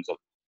leverage in terms of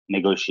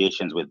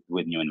negotiations with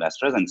new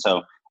investors. And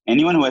so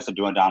anyone who has to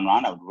do a down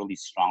round, I would really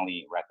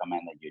strongly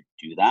recommend that you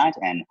do that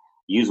and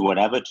use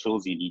whatever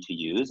tools you need to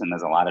use. And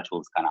there's a lot of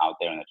tools kind of out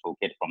there in the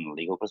toolkit from the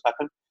legal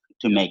perspective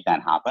to make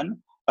that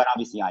happen. But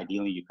obviously,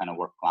 ideally, you kind of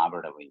work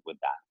collaboratively with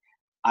that.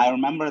 I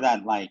remember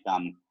that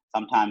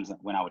sometimes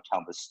when I would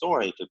tell this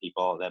story to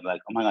people, they're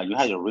like, oh my God, you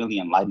had a really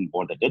enlightened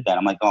board that did that.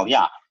 I'm like, oh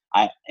yeah,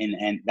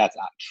 and that's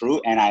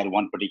true. And I had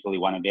one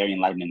very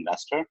enlightened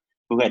investor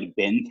who had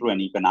been through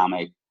an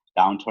economic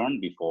downturn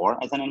before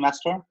as an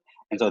investor.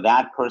 And so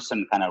that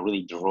person kind of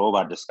really drove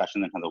our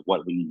discussion in terms of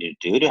what we needed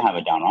to do to have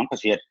a down round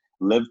because she had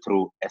lived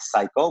through a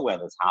cycle where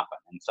this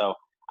happened. And so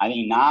I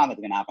think now that's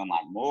going to happen a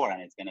lot more,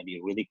 and it's going to be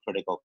really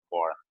critical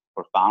for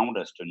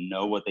founders to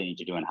know what they need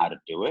to do and how to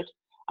do it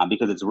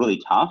because it's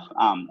really tough.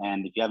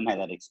 And if you haven't had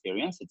that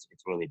experience, it's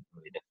really,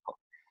 really difficult.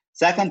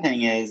 Second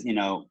thing is,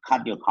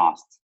 cut your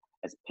costs.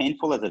 As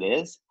painful as it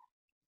is,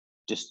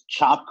 just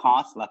chop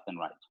costs left and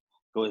right.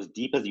 Go as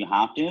deep as you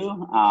have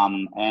to.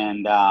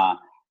 And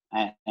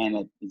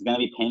it's going to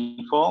be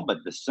painful, but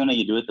the sooner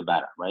you do it, the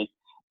better, right?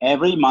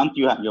 Every month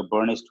your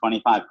burn is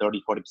 25,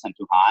 30, 40%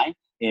 too high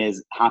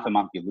is half a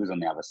month you lose on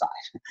the other side.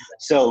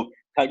 So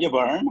cut your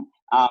burn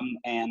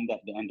and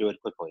do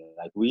it quickly.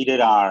 Like we did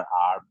our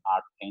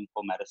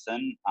painful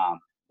medicine,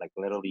 like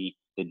literally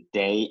the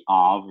day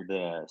of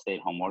the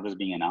stay-at-home orders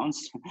being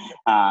announced.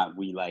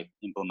 We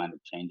implemented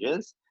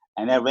changes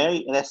and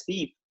they're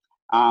steep.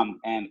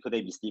 And could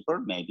they be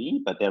steeper?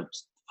 Maybe, but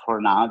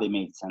for now they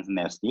made sense and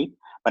they're steep.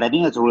 But I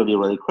think it's really,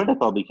 really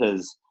critical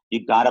because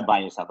you gotta buy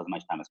yourself as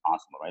much time as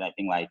possible, right? I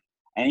think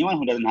anyone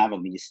who doesn't have at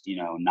least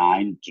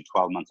 9 to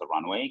 12 months of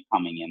runway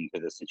coming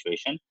into this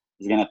situation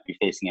is gonna be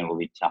facing a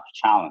really tough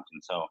challenge.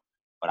 And so,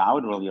 what I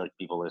would really urge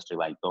people is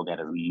to go get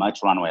as much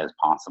runway as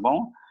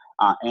possible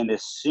and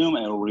assume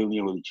a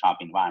really, really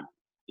choppy environment.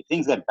 If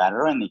things get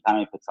better and the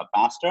economy picks up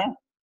faster,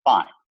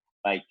 fine,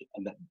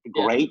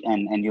 great,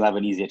 and you'll have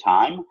an easier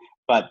time.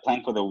 But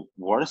plan for the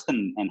worst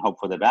and hope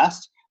for the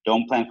best.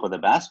 Don't plan for the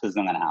best because it's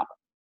not going to happen.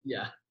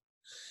 Yeah,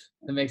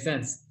 that makes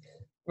sense.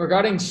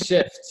 Regarding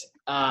Shift,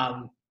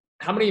 how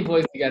many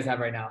employees do you guys have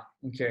right now?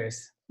 I'm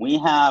curious. We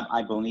have,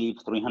 I believe,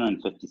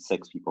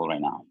 356 people right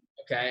now.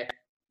 Okay.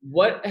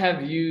 What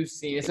have you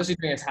seen, especially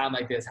during a time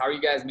like this? How are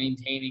you guys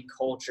maintaining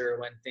culture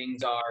when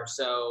things are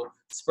so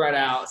spread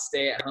out,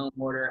 stay-at-home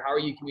order? How are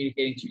you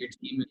communicating to your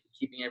team and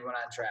keeping everyone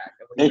on track?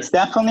 It's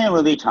definitely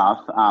really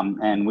tough,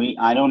 and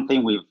I don't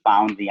think we've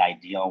found the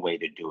ideal way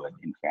to do it,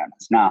 in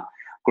fairness. Now,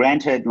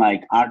 granted,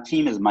 our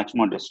team is much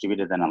more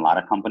distributed than a lot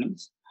of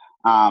companies.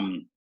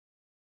 A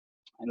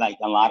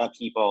lot of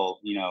people,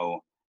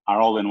 are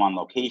all in one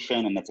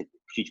location, and that's a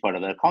huge part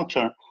of their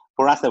culture.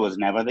 For us, that was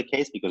never the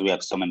case because we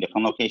have so many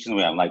different locations.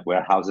 We have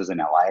warehouses in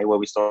LA where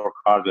we store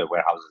cars. We have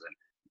warehouses in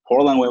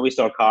Portland where we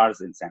store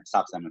cars, in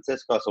South San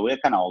Francisco. So we're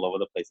kind of all over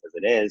the place as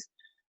it is.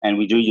 And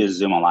we do use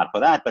Zoom a lot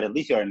for that. But at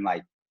least you're in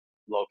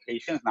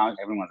locations. Now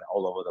everyone's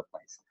all over the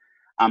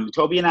place.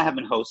 Toby and I have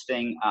been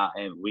hosting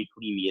a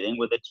weekly meeting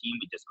with the team.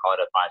 We just call it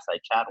a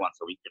fireside chat once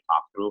a week to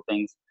talk through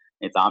things.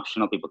 It's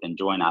optional. People can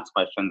join, ask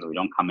questions. We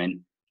don't come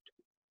in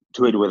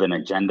to it with an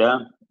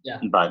agenda. Yeah.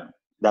 But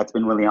that's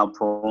been really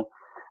helpful.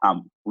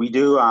 We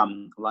do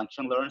lunch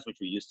and learns, which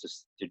we used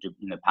to do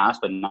in the past,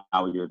 but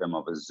now we do them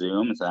over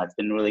Zoom. So that's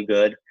been really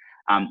good.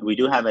 We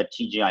do have a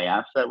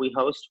TGIF that we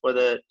host for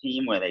the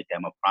team where they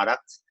demo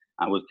products.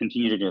 We'll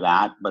continue to do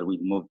that, but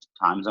we've moved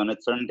time zone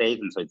at certain days,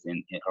 and so it's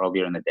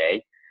earlier in the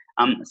day.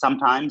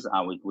 Sometimes,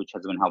 which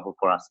has been helpful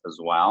for us as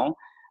well,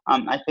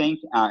 I think,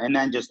 and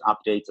then just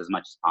updates as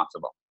much as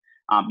possible.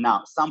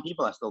 Now, some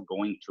people are still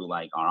going to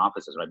like our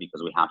offices, right?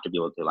 Because we have to be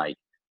able to like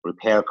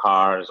repair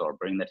cars or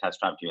bring the test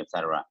drive to you,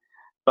 etc.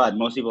 But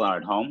most people are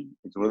at home.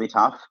 It's really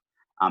tough.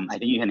 I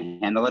think you can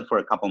handle it for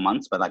a couple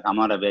months, but like I'm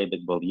not a very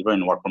big believer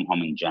in work from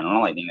home in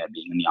general. I think that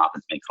being in the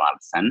office makes a lot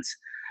of sense.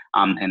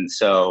 And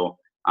so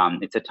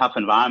it's a tough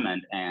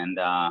environment and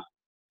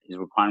is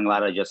requiring a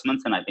lot of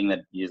adjustments. And I think that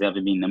you just have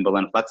to be nimble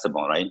and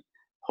flexible, right?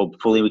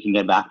 Hopefully we can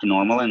get back to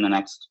normal in the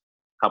next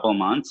couple of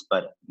months,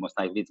 but most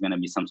likely it's going to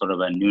be some sort of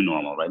a new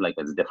normal, right? Like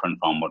it's different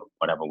from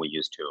whatever we're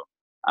used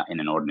to in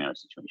an ordinary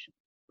situation.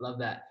 Love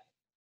that.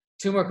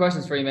 Two more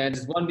questions for you, man.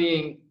 Just one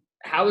being,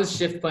 how is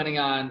Shift planning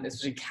on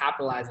especially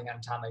capitalizing on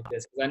a time like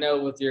this? Because I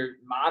know with your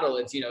model,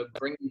 it's,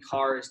 bringing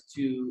cars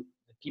to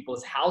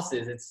people's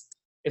houses.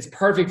 It's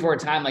perfect for a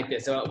time like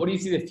this. So what do you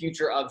see the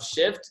future of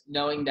Shift,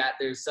 knowing that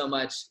there's so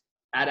much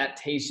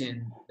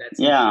adaptation that's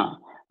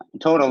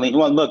totally.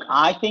 Well, look,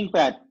 I think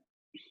that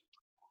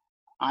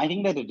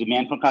the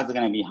demand for cars is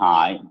going to be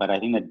high, but I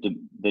think that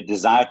the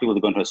desire for people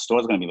to go into a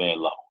store is going to be very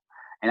low.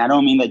 And I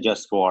don't mean that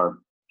just for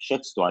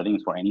Shift store. I think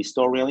it's for any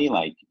store really.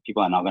 Like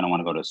people are not going to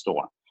want to go to a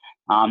store.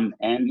 And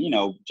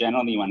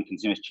generally when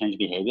consumers change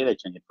behavior, they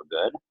change it for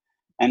good.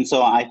 And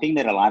so I think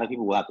that a lot of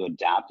people will have to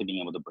adapt to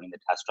being able to bring the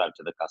test drive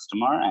to the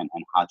customer and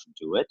how to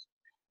do it.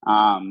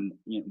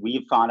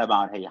 We've thought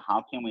about, hey,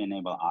 how can we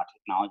enable our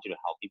technology to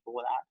help people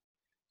with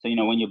that?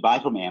 So, when you buy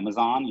from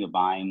Amazon, you're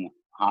buying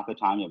half the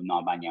time you're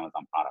not buying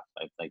Amazon products,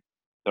 right? It's like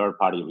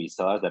third-party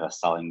resellers that are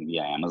selling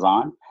via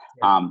Amazon,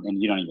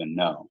 and you don't even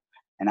know.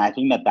 And I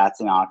think that that's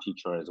in our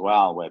future as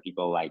well, where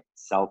people like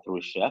sell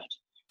through Shift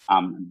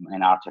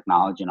and our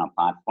technology and our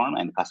platform,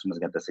 and customers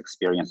get this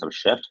experience of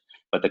Shift,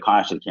 but the car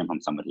actually came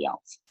from somebody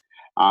else.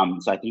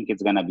 So I think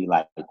it's going to be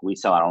like we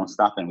sell our own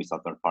stuff and we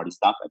sell third-party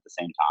stuff at the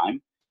same time,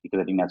 because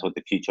I think that's what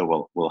the future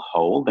will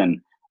hold.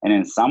 And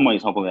in some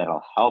ways, hopefully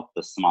that'll help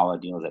the smaller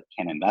dealers that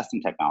can invest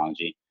in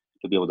technology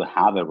to be able to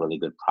have a really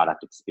good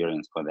product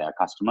experience for their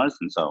customers.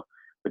 And so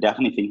we're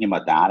definitely thinking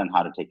about that and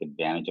how to take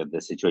advantage of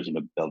the situation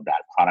to build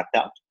that product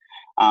out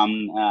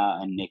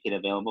and make it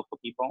available for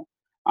people.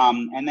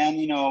 And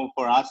then,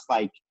 for us,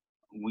 like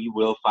we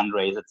will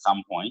fundraise at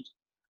some point.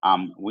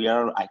 We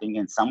are, I think,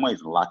 in some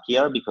ways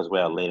luckier because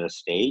we're a later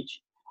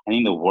stage. I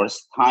think the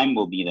worst time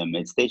will be the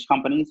mid-stage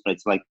companies, but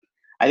it's like,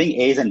 I think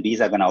A's and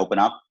B's are going to open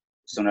up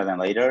sooner than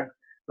later.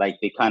 Like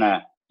they kind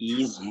of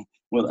ease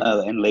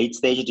and late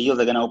stage deals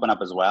are going to open up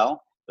as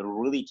well. The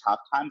really tough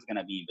time is going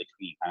to be in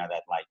between, kind of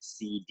that like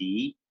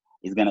CD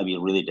is going to be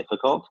really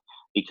difficult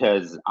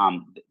because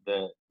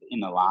in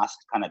the last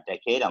kind of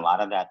decade, a lot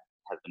of that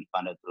has been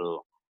funded through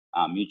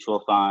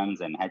mutual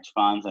funds and hedge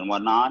funds and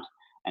whatnot.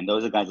 And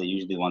those are guys that are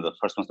usually one of the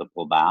first ones to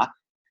pull back.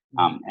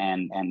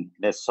 And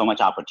there's so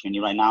much opportunity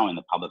right now in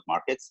the public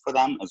markets for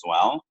them as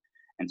well.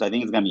 And so I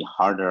think it's going to be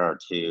harder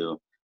to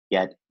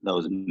get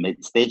those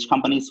mid-stage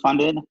companies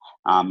funded.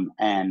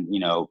 And,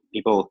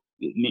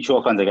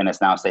 mutual funds are going to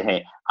now say,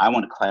 hey, I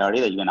want clarity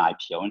that you're going to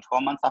IPO in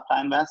 12 months after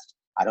I invest.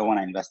 I don't want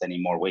to invest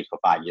anymore. Wait for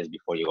 5 years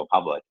before you go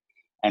public.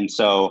 And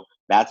so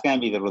that's going to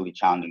be the really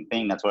challenging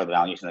thing. That's where the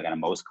valuations are going to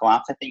most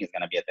collapse, I think, is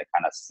going to be at the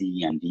kind of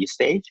C and D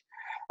stage.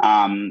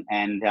 I'm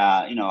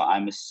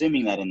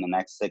assuming that in the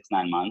next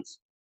 6-9 months,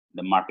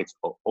 the markets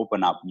will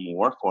open up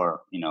more for,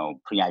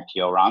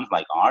 pre-IPO rounds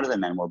like ours,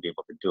 and then we'll be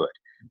able to do it.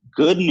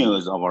 Good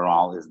news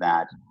overall is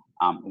that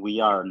we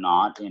are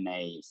not in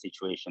a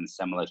situation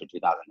similar to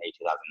 2008,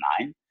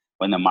 2009,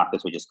 when the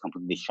markets were just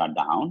completely shut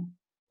down.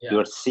 Yeah.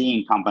 You're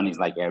seeing companies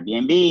like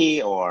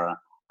Airbnb or,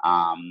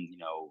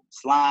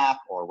 Slack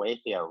or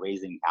Wayfair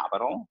raising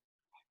capital.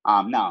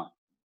 Now,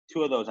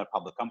 two of those are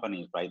public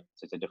companies, right?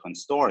 So it's a different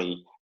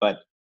story. But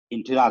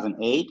in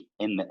 2008,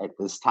 at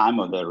this time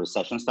of the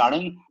recession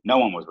starting, no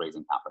one was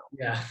raising capital.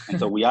 Yeah. And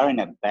so we are in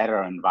a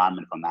better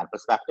environment from that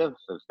perspective.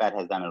 So the Fed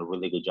has done a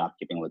really good job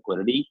keeping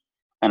liquidity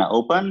kind of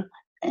open.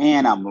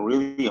 And I'm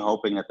really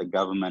hoping that the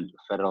government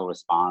federal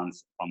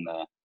response from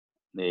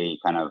the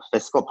kind of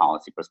fiscal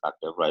policy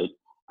perspective, right,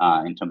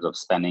 in terms of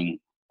spending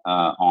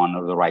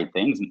on the right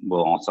things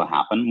will also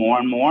happen more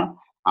and more.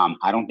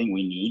 I don't think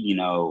we need,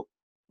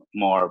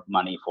 more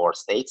money for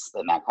states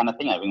and that kind of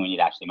thing. I think we need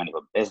actually money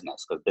for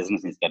business, because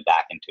business needs to get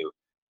back into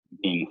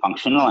being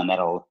functional, and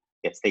that'll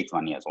get states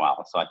money as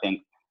well. So I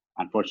think,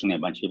 unfortunately, a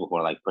bunch of people who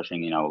are like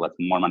pushing, let's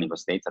more money for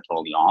states are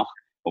totally off.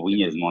 What we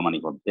need is more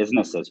money for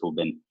businesses who've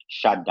been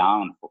shut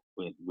down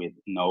with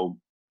no,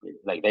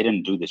 like they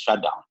didn't do the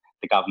shutdown.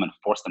 The government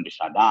forced them to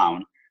shut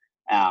down.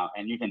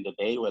 And you can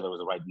debate whether it was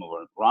the right move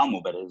or wrong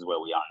move, but it is where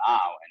we are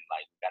now. And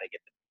like, we got to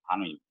get the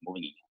economy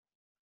moving again.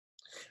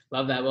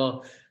 Love that.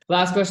 Well,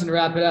 Last question to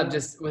wrap it up.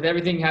 Just with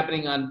everything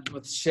happening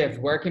with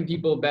Shift, where can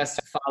people best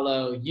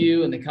follow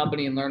you and the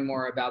company and learn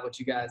more about what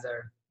you guys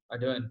are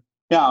doing?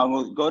 Yeah,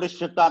 we'll go to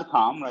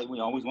shift.com, right? We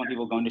always want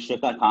people going to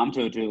shift.com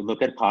to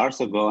look at cars,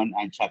 so go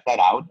and check that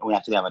out. We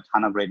actually have a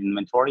ton of great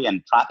inventory,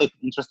 and traffic to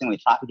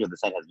the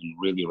site has been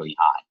really, really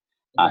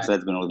high. So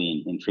it's been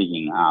really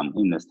intriguing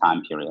in this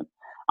time period.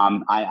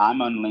 I'm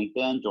on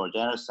LinkedIn, George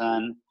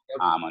Arison.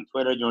 On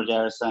Twitter, George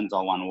Arison. It's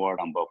all one word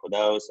on both of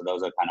those. So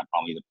those are kind of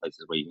probably the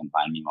places where you can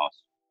find me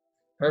most.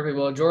 Perfect.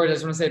 Well, George, I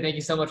just want to say thank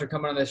you so much for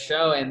coming on this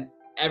show. And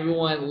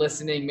everyone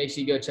listening, make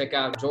sure you go check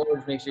out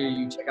George. Make sure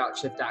you check out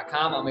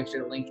shift.com. I'll make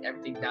sure to link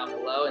everything down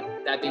below. And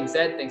that being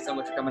said, thanks so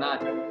much for coming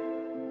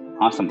on.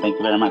 Awesome. Thank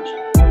you very much.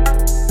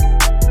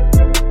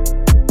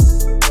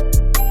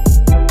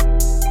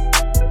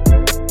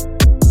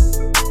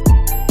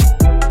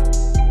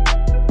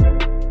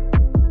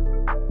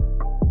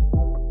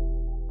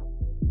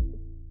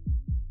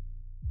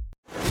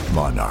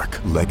 Monarch: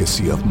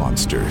 Legacy of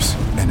Monsters,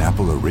 an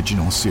Apple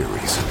original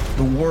series.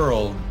 The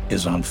world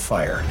is on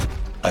fire.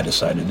 I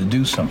decided to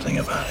do something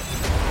about it.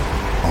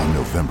 On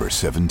November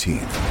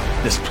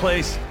 17th. This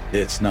place,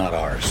 it's not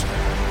ours.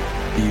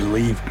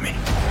 Believe me.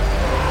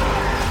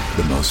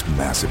 The most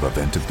massive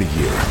event of the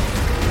year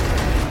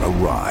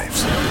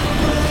arrives.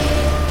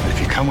 If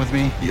you come with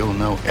me, you'll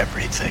know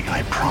everything,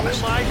 I promise.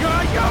 Oh my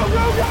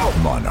God,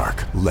 go!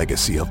 Monarch: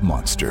 Legacy of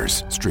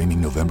Monsters,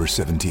 streaming November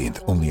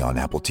 17th, only on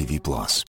Apple TV+.